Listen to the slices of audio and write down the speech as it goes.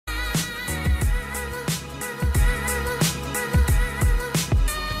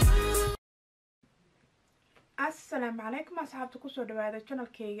السلام عليكم أصحابتي كسو دوادا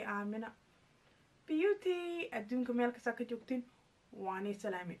channelkayga Amenabeauty adduunka meel kasta ka joogtiin waani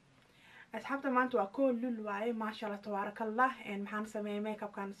salaami asxaabta maanta waa kool lul waaye maasha Allah tabaarakallah maxaan sameeyay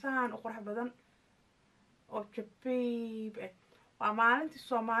makeupkan saan u qurux badan oo Jabiiba waa maalintii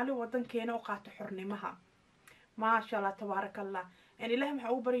Soomaali wadankeena u qaato xornimaha maasha Allah tabaarakallah ilaahay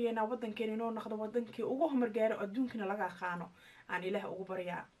maxaa ugu baryeynaa wadankeena inuu noqdo wadankii ugu horumar gaaro adduunkana laga qaano aan ilaahay ugu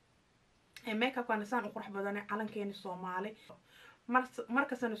baryaa makeupkan saan u qurux badan calankeena Soomaali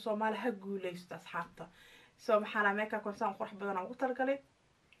markasna Soomaali ha guuleysto asxaabta soo maxaa la makeupkan saan qurux badan ugu talgalay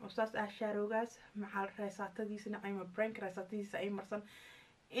ustaas shaaroogaas maxaa reesatadiisa nacayma prank reesatadiisa ay marsan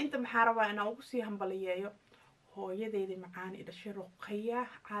inta maxaa rabaa inaan ugu sii hambaliyeeyo hooyadeedii macaan dhashay Ruqayya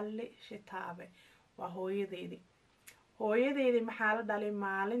Cali Shitaabe waa hooyadeedii maxaa la dhalay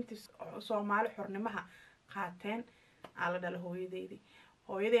maalintii Soomaali xornimaha qaateen ala dhalay hooyadeedii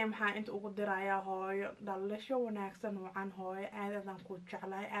maxaa inta ugu dirayaa hooyo dhalasho wanaagsan wacan hooyo aadaan ku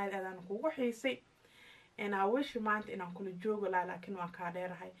jeclahay aadaan kugu xiisay I wish maanta inaan kula joogo laakiin waan ka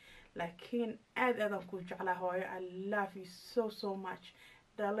dheerahay laakiin aadaan ku jeclahay hooyo I love you so much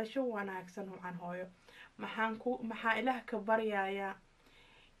dhalasho wanaagsan wacan hooyo maxaa ilaah ka baryayaa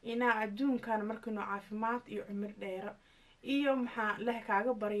ina adduunkan markii noo caafimaad iyo cumr dheer iyo maxaa ilaah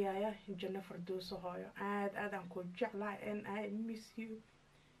kaaga baryayaa janno firdawso hooyo aadaan ku jeclahay and I miss you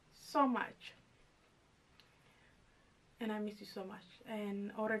so much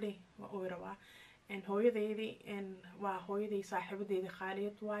and already waa and hooyadeedii waa hooyaday saaxiibadeedii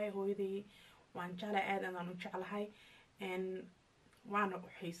khaaliyad waaye hooyaday waan jeclahay aadaan u jeclahay waana u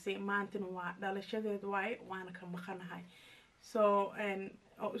xiisay maantana waa dhalashadeed waaye waana ka maqanahay so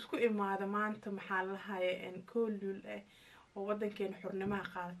oo isku imaada maanta maxaa la lahaye koolul oo wadankeena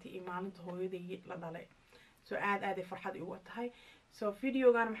xornimaha qaadatay iyo maalinta hooyaday la dhalay so aad farxad igu tahay so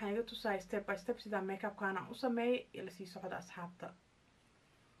videogan maxaa iga tusay step by step sida makeupkan aan u sameeyay ila sii socda asxaabta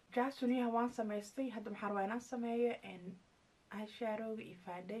jaasuniyaha waan sameystay hadda maxaa rabaa inaan sameeyo eyeshadowga iyo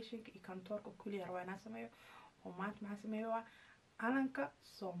foundationka iyo contourka kulliya rabaa inaan sameeyo oo maanta maxaa sameeyo calanka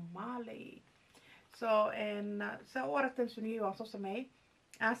Somali so sa u aragtan suniyay waan soo sameeyay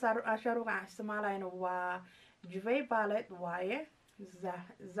eyeshadowga aan isticmaalayna waa Jabiiba waaye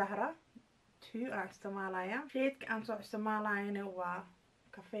Zahra 2 aan isticmaalaya shade aan soo isticmaalayna waa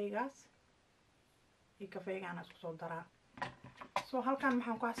kafeegaas iyo kafeegaan isku soo daraa so halkan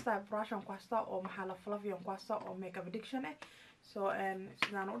maxaan ku haystaa brush aan ku haystaa oo maxaa la fluffy aan ku haystaa oo makeup addiction so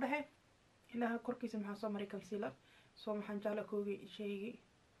sidaan u dhahay ilaha korkiisa maxaan soo maray concealer so maxaan jeclaa koogii shaygi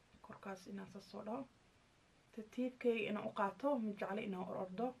korkaas inaan soo dhaho tartiibkayga inaan u qaato ma jecla inaan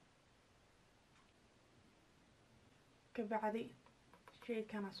ordo ka bacdi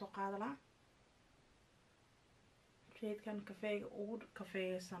shadekan soo qaadalaa shadekan kafeega ugu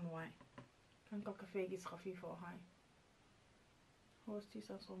kafeeysan waay kankal kafeegiis khafiif oo ahay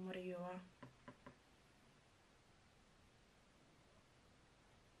hoostiisa soo mariyo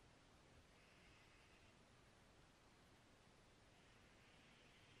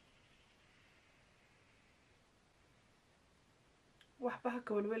waxba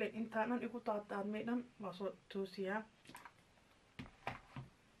ka walwalay intaan igu taadmay dhan waa soo toosiyaa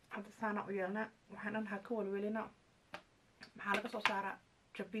hadda saana u yeelna waxaan ha ka walwalina maxaa laga soo saaraa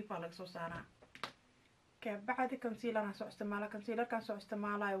Jabiiba laga soo saaraa ka bacdi concealer aan soo isticmaala concealerkan soo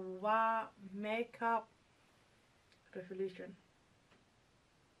isticmaalay waa makeup revolution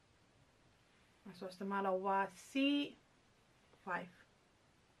aan soo isticmaala waa C5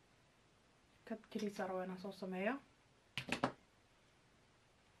 kad kaliisa rabaa inaan soo sameeyo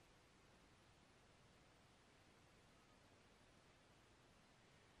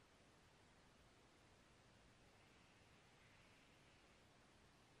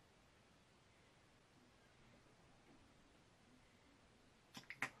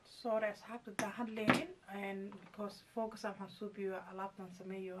sorry asxaabta daahan leeyin because focus aan suubiyo alaabtan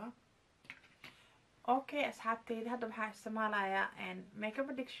sameeyo okay asxaabtayda hadda waxaan isticmaalayaa makeup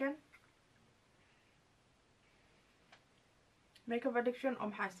addiction oo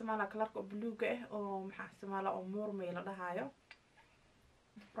maxaa isticmaalaa kalarka bluega oo maxaa isticmaalaa oo murmay la dhahayo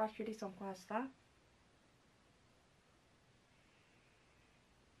brush yadiisan ku haystaa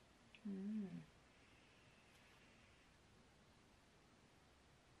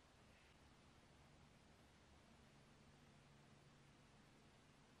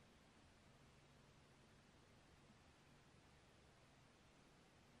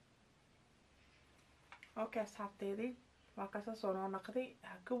okay asxaabteedii waa kasa soo noqday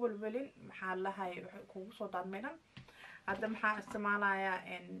ha ka walwalin maxaa lahay kugu soo daadmeedan hadda maxaa isticmaalayaa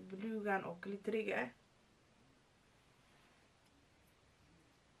bluegan oo glitteriga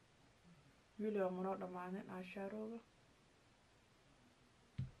video manoo dhamaanin eyeshadowga.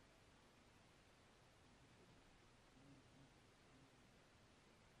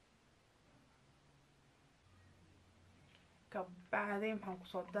 kabacdi maxaan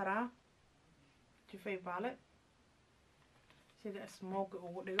kusoo daraa jifay baale sida smoke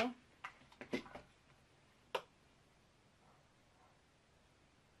ugu dhigo.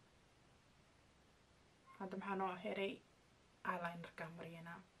 hadda maxaa noo xiray eyelinerka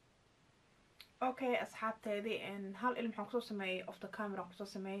mariyana. okay asxaabteedii hal il maxaan kusoo sameeyay off the camera kusoo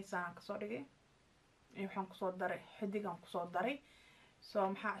sameeyay saan kasoo dhigay waxaan kusoo daray xidigan kusoo daray. so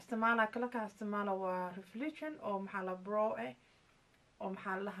maxaa isticmaalaa kala ka isticmaala waa reflection oo maxaa la brow oo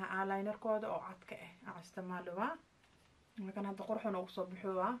maxaa laha eyelinerkooda oo cadka aan isticmaali waa markan hadda qurxan ugu soo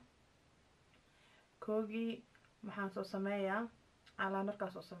bixiyay koogi maxaan soo sameeyaa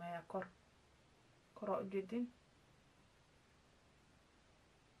eyelinerkaas soo sameeyaa kor oo ujeedin.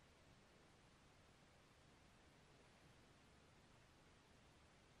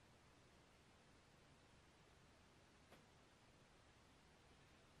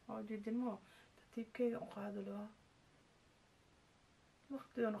 ujeedin mo tartiibkeyga u qaado loo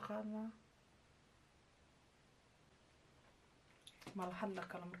waqtigan u qaadmaa ma la hadla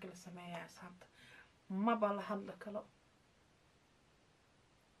kalo markii la sameeyaa asxaabta maba la hadla kalo.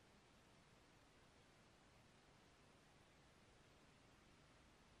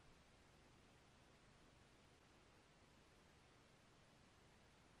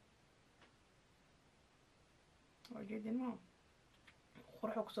 ujeedin mo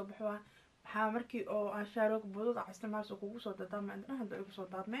qurxo kusoo baxo maxaa markii oo eyeshadow budad isticmaalso kugu soo daadama inta hadda ay kusoo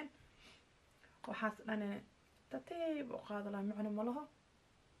daadmeen waxaas dhan tartiib u qaado la macno ma laho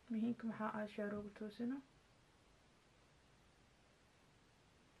muhiimka maxaa eyeshadow toosina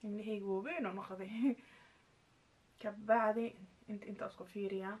indhahayga waaweyn oo noqday. kabacdi inta isku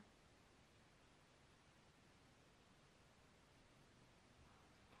fiiriyaa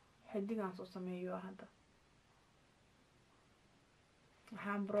xidigan soo sameeyo hadda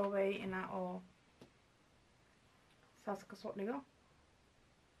waxaan broway inaa oo saas kasoo dhigo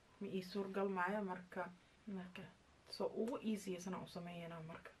ma ii suurgal maayo marka soo ugu easy-sana u sameeyanaa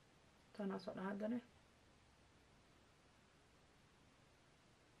marka tanaa soo dha haddana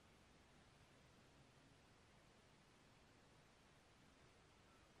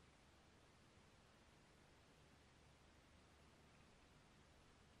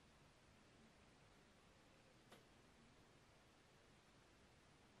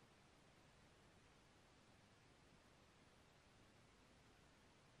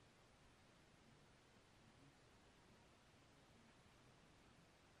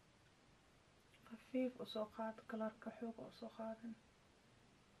خفيف usoo qaad kalarka xoog usoo qaadan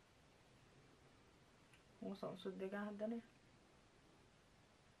usoo degaa haddana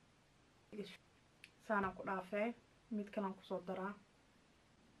saanaan ku dhaafee mid kalaan kusoo daraa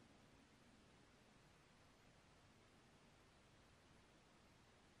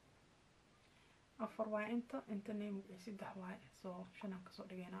afar waa intana saddex waa soo shanaan kasoo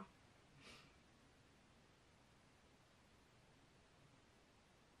dhigaynaa.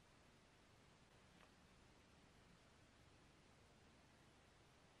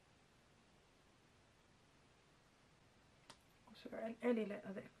 علي لا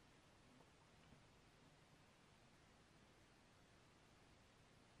هذا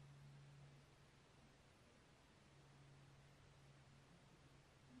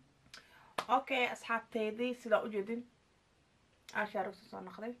اوكي اصحابتيدي سida u jeedin aashaar soo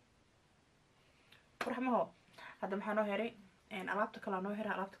noqday qurxmaho hadda maxaa noo heray alaabta kala noo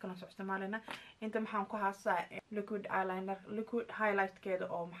heray alaabta kala soo isticmaalina inta maxaan ku haasaa liquid eyeliner liquid highlight keeda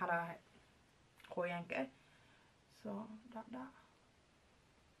oo maxaa lahayd qoyaanka so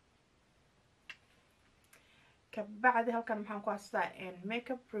kabacdi halkan maxaan ku haystaa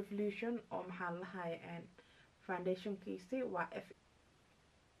makeup revolution oo maxaa lahaay foundation kiisi waa f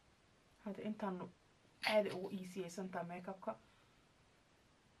hada intaan aad ugu easy-santaa makeupka.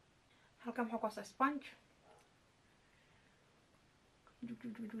 halkan maxaan ku haystaa sponge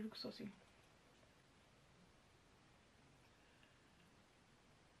soo si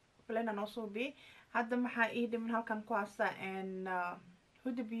blender noo soo bi. hadda maxaa ii dhiman halkan ku haystaa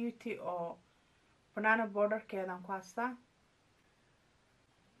Huda Beauty oo banana borderkeedan ku haystaa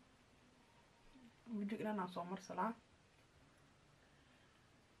wajiga dhan aan soo marsalaa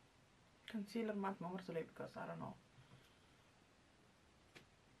concealer maanta ma marsalay because I don't know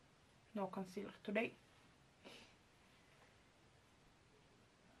no concealer today.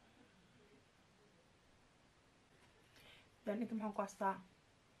 then inta maxaan ku haystaa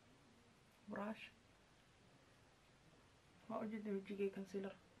brush ma ujeeda wajigay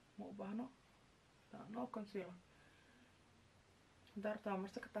concealer ma u baahno no concealer darta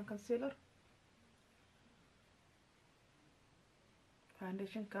marsakatan concealer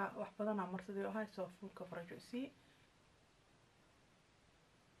foundation ka wax badan aan marsaday oo hayso full coverage si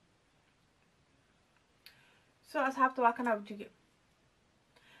asxaabta waa kana wajiga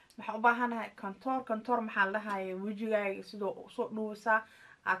waxa u baahanahay contour maxaa la dhahayaa wajigaaga sidoo soo dhuusa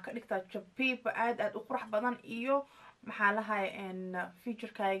ka dhigta Jabiiba aad u qurux badan iyo maxaa la dhahayaa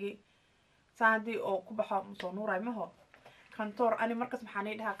feature-kaaga saadi oo ku baxo soo nuuray maho contour ani markaas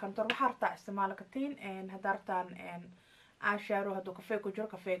maxaan dhahaa contour waxa rabtaa isticmaal katiin hadartan eyeshadow haduu kafee ku jiro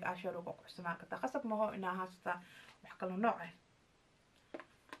kafee eyeshadow ku isticmaal kartaa qasab maho inaa haasta wax kala nooc ah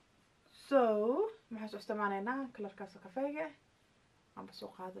so maxaan soo isticmaalaynaa kalarkaas kafeega amba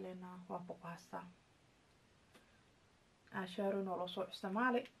soo qaadaleynaa waa ku qaasta eyeshadow noo soo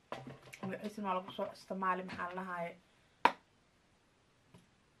isticmaali magaciisa noo lagu soo isticmaali maxaa la dhahayaa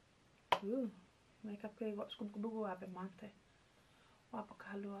makeupkayga isku dhugu waabe maanta waaba ka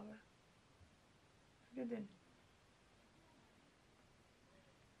halwaaba jidin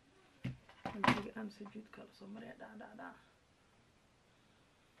wajiga aan sujuud kala soo maray dha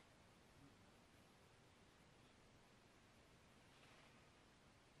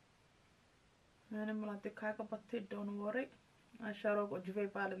أنا ملاتي كاكا بطي don't worry eyeshadow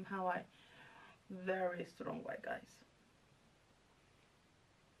Jabiiba maxaa waaye very strong way guys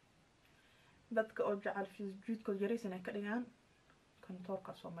dadka oo jecel sujuudka yariis inay ka dhigaan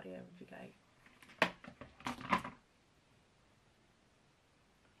contourka soo mariya wajigaaga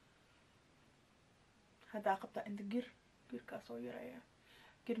hada qabta inta girka soo yareeya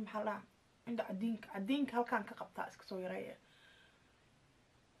gir maxaa la inta cadiinka halkaan ka qabta iska soo yareeya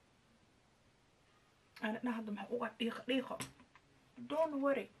أنا نهض محقوقة دقيقة don't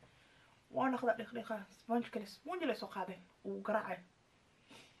worry وأنا أخذ دقيقة سبونج كل سبونج اللي سوق هذا وقرعه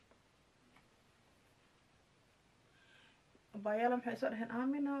بايلا محيصير هن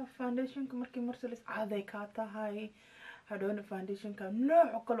آمنة فانديشن كمركي مرسلس عادي كاتا هاي هدون فانديشن كان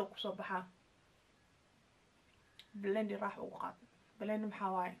نوع كله كصباحة بلندي راح وقعد بلندي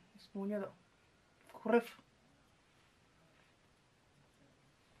محاواي سبونج هذا كرف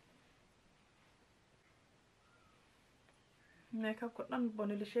makeup ko dhan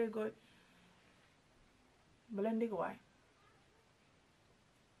boni la sheegoy blending waay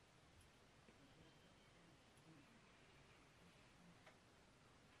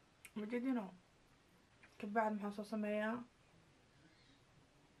mujidino kabacd maxaan soo sameeyaa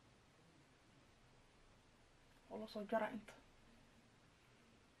wala soo jara inta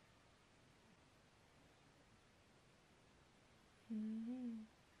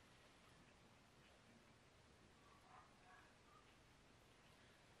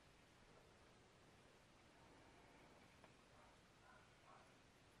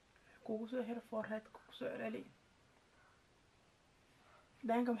kugu hir forehead kugu soo celali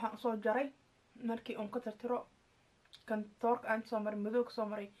daanka maxaan soo jaray markii on ka tirtiro contourka aan soo maray madow soo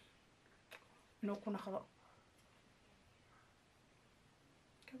maray inuu ku naqdo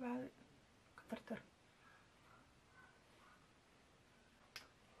kabacdi ka tirtir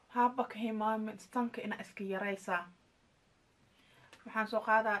haba ka himaamid stanka ina iska yaraysaa waxaan soo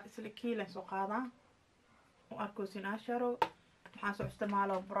qaadaa isla kiilan soo qaadaa oo arkoosin eyeshadow waxaan soo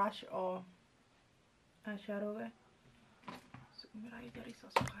isticmaalo brush oo eyeshadowga miraay yariis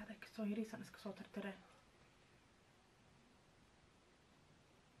soo qaaday kasoo yariisan iska soo tirtire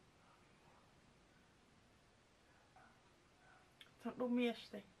sandhuub ma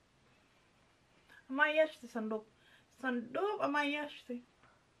yeeshtay ama yeeshtay sandhuub ama yeeshtay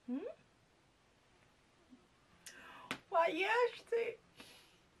waa yeeshtay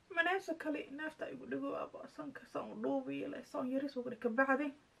manaaso kale neefta igu dhigo aba sanka san dhuubi la san yaris ugu dhig kabacdi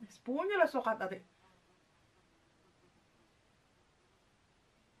sponge la soo qaadaday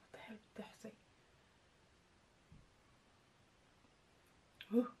tahal taxsay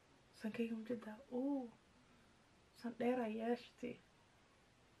sankayga mujada san dheera yeeshtay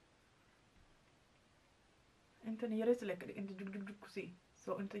inta yaris la kadhig inta jug ku sii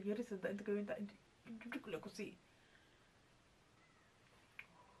soo inta yaris inta gawinta inta jug la ku sii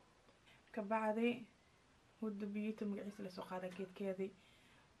kabacdi huda biyuuta magaciisa lasoo qaada geedkeedii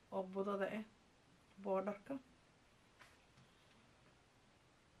oo budada ah boodarka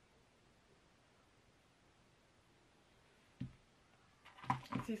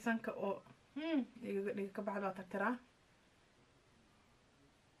siisanka oo iga dhiga kabacdi waa tirtiraa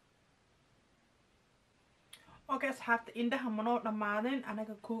okay asxaabta indhaha manoo dhammaadeen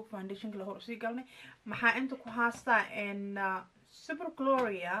anaga cook foundationka la hor usii galnay maxaa inta ku haastaa super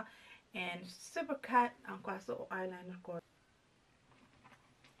gloria and super cat aan ku haysto oo eyeliner kooda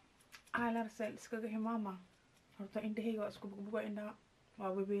eyeliner sel iskaga himaama horta indhahayga waa isku bugbuga indhaha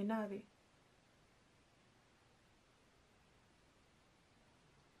waa wabeenaadi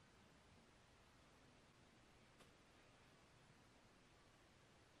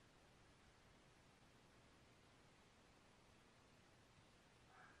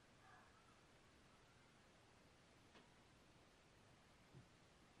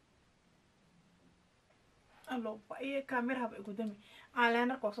allo iyo kaamiraha igu dami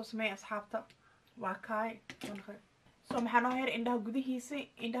eyelinerka waa soo sameeyay asxaabta waa kaay so maxaa noo heer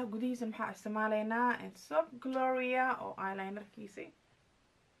indhaha gudihiisa maxaa isticmaalaynaa soft gloria oo eyelinerkiisi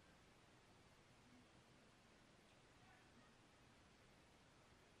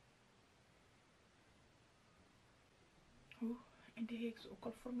indhahaygs u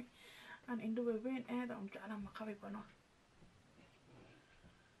kala furmi aan indho waaweyn aada un jeclaa ma qabi bano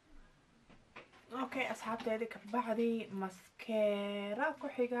okay asxaabteedii kabacdi mascara ku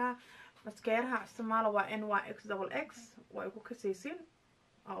xiga mascaraha isticmaala waa NYX waa igu kasaysin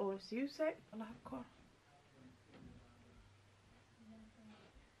I always use it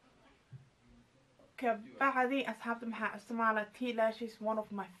kabacdi asxaabta maxaa isticmaala T lashes one of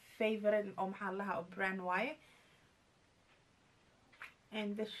my favorite oo maxaa lahaa oo brand waaye and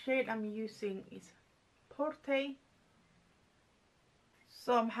the shade I'm using is Porte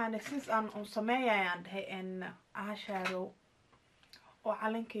so maxaana since aan sameeyayaan dhahay eyeshadow oo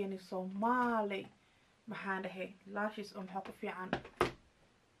calankeeni Somali maxaan dhahay lashes oo maxaa ku fiican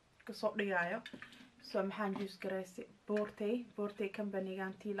kasoo dhigayo so maxaan use gareysay Porte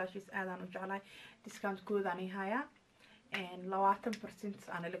company-gan T lashes aadaan u jeclahay discount koodaan ihayaa 20%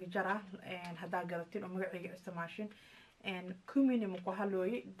 aan laga jaraa haddaa gadatin oo magacayga isticmaashin community ku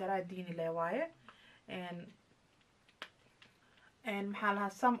halooyi daraadiini leewaaye maxaa lahaa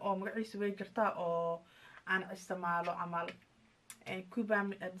sam oo magaciisa way jirtaa oo aan isticmaalo camal coupon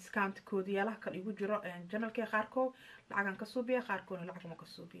discount koodiyaalaha kale igu jiro channelkay qaarkood lacagan ka suubiya qaarkoodna lacag ma ka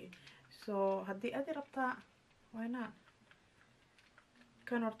suubiye so haddii aad rabtaa wayna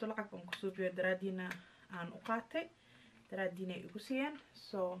kan horta lacag baan ku suubiyo daraadiina aan u qaatay daraadiina igu siiyeen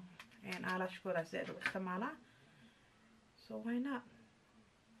so aalashkooda si aad u isticmaalaa so wayna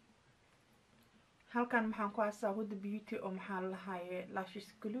halkan maxaan ku haystaa Huda Beauty oo maxaa lahaye lashes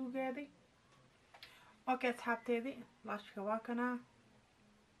gluegeedi okay asxaabteedii lashka waa kana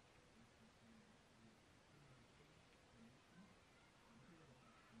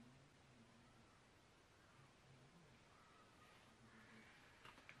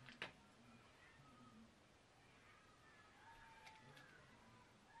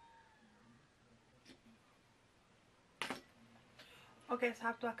okay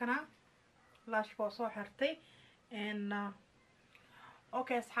asxaabta waa kana lashka waa soo xirtay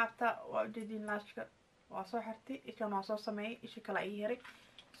okay asxaabta waa ujeedin lashka waa soo xirtay ishan waa soo sameeyay isha kale ay yaray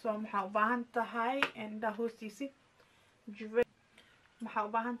so maxaa u baahan tahay indhaha hoostiisi juve maxaa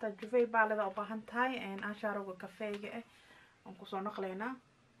u baahan tahay juve baalada u baahan tahay eyeshadow kafeega aan ku soo naqleynaa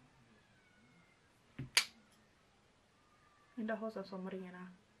indhaha hoos soo mariyana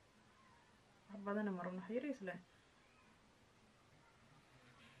wax badan marno xiriis leh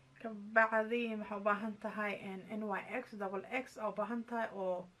kabacdi maxaa u baahan tahay NYX oo baahan tahay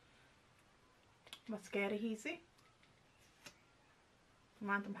oo mascarahiisi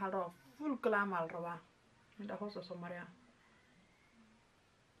maanta maxaa la rabaa full glam la rabaa indhaha hoos soo mariya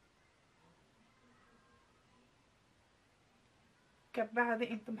kabacdi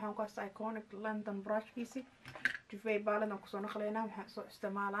inta maxaan ku haystaa iconic London brushkiisi juve baalada aan kusoo naqleynaa waxaan soo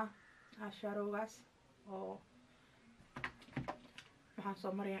isticmaalaa eyeshadowgaas oo waxaan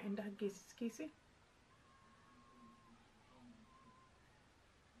soo mariyaa indhaha geesiskiisi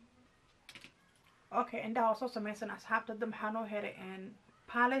okay indhaha waa soo sameysan asxaabta hadda maxaa noo heray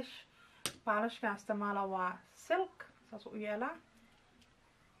balishkan isticmaala waa silk saas u yeelaa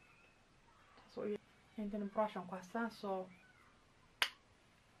intana brush aan ku haystaa so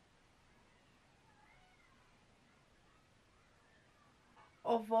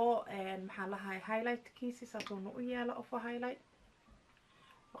ovo maxaa lahay highlightkiisi saas uuna u yeela ovo highlight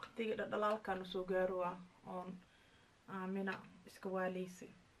waqtiga dhadhalaalkan soo gaaro oon aamina iska waaleysi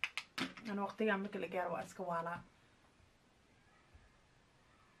ana waqtiga marka la gaaro waa iska waalaa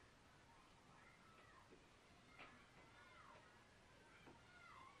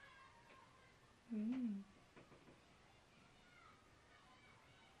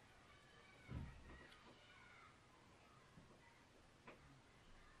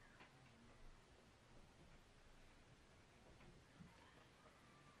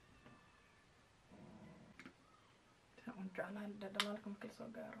jeclaan dhadhalaalka marka la soo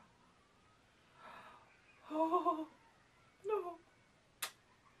gaaro no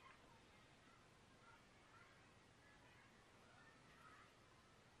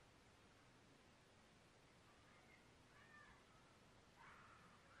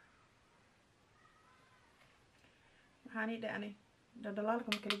هاني دعني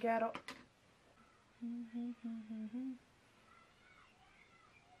دلالكم كل جارو.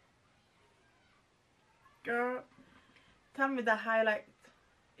 Girl, tell me the highlight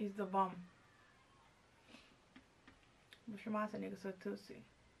is the bomb. مش معسل يقصد توسي.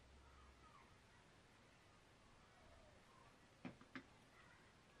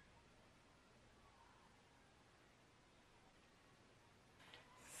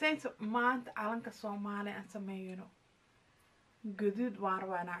 Since maanta calanka Somali aan sameeyno guduud waan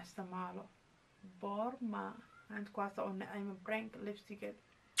rabaa inaan isticmaalo boor ma aan kuwaas oo nacayma brand lipstick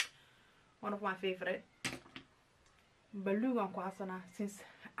one of my favorite blue aan ku hasanaa since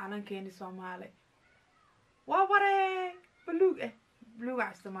calankeeni Somali waa waree blue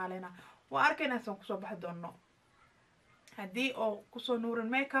aan isticmaalena waa arkayna san kusoo baxi doono haddii oo kusoo nuurin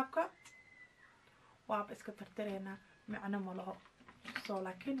makeupka waaba iska tartareena macno ma laho so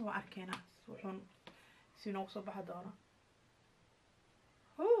laakiin waa arkayna wuxuun si noo kusoo baxi doono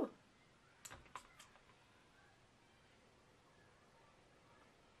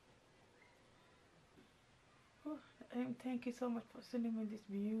thank you so much for sending me this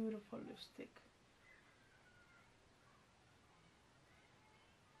beautiful lipstick.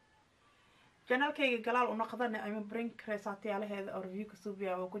 Channelkayga galaal u noqdana ama bring reesatyaalaheeda oo review ka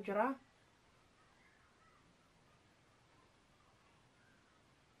suubiya oo ku jira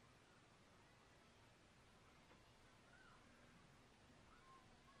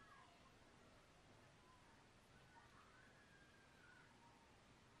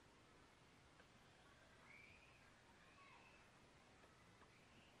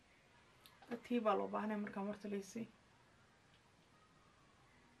tiba loo baahnay markaan horta leysay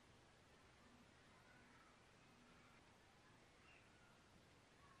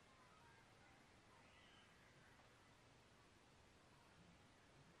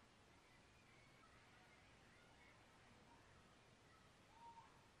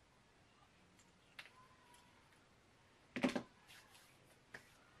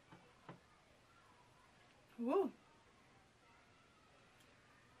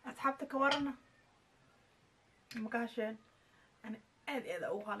أصحابتك كورنا مكاشين أنا أد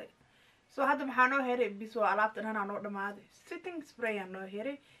أو خالي so هذا محانو هيري بيسوا علابت أنا نور دمادي setting spray أنا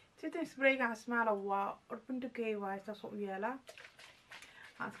هيري setting spray كان اسمه لوا urban decay وايسا سو يلا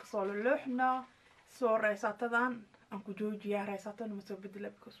هاسك صولو لوحنا سو رئيساتدان أنكو جوجيا رئيساتدان مسو بدلا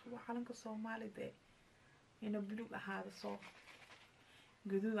بكس هو حالنك Somali ده هنا بلو هذا صو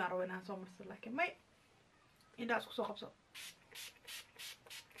قدود عروينا صو مرسل لكن ما إذا أسكو صو خبصو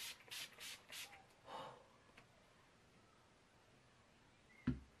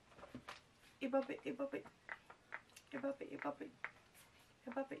إبابي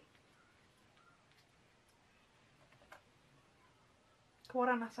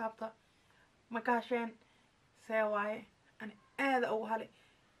كورانا صابتا مكاشين سواي أنا هذا أو هالي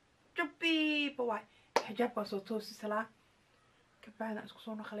جبيبا واي حجابك صوتوسي سلا كبعنا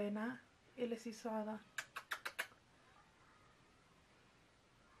اسكسونا خلينا إلا سي صعدا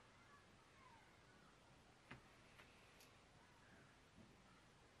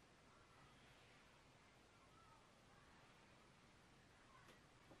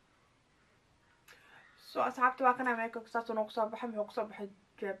سو أصحابتي واكنا ميكوب ساسو نوكسو بحم هوكسو بحي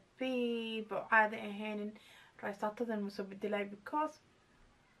جبيبا عادي أهينين رايساتة المسبدلاي because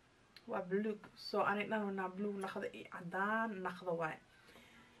وبلوك سو أنا لنا بلو ناخذ عدان ناخذ واي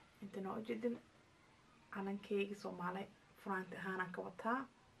انت نوع جدا على كيك Somali فرانت هانا كوتا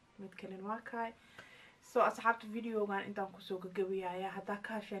متكلم واكاي سو أصحابتي فيديو كان انت كسو قويايا هدا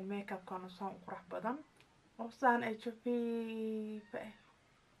كاشين ميك اب كانوا صون قرح بدن وصان اي جبيبا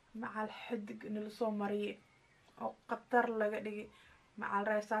مع الحدق إن لسو مريه أو قطر لقى مع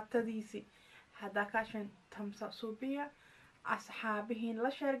الرئيسات تديسي هذا كاشن تمسا صوبية أصحابهين لا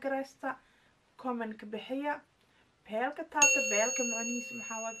شير قريستا كومن كبحية بهالك تابتا بهالك معنيس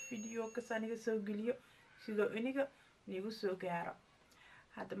محاوات فيديو كسانيك سو قليو سيدو إنيك نيغو سو قارا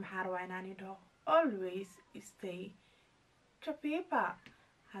هذا محارويناني دو always stay Jabiiba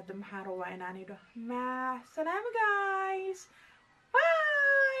هذا محارويناني دو مع السلامة guys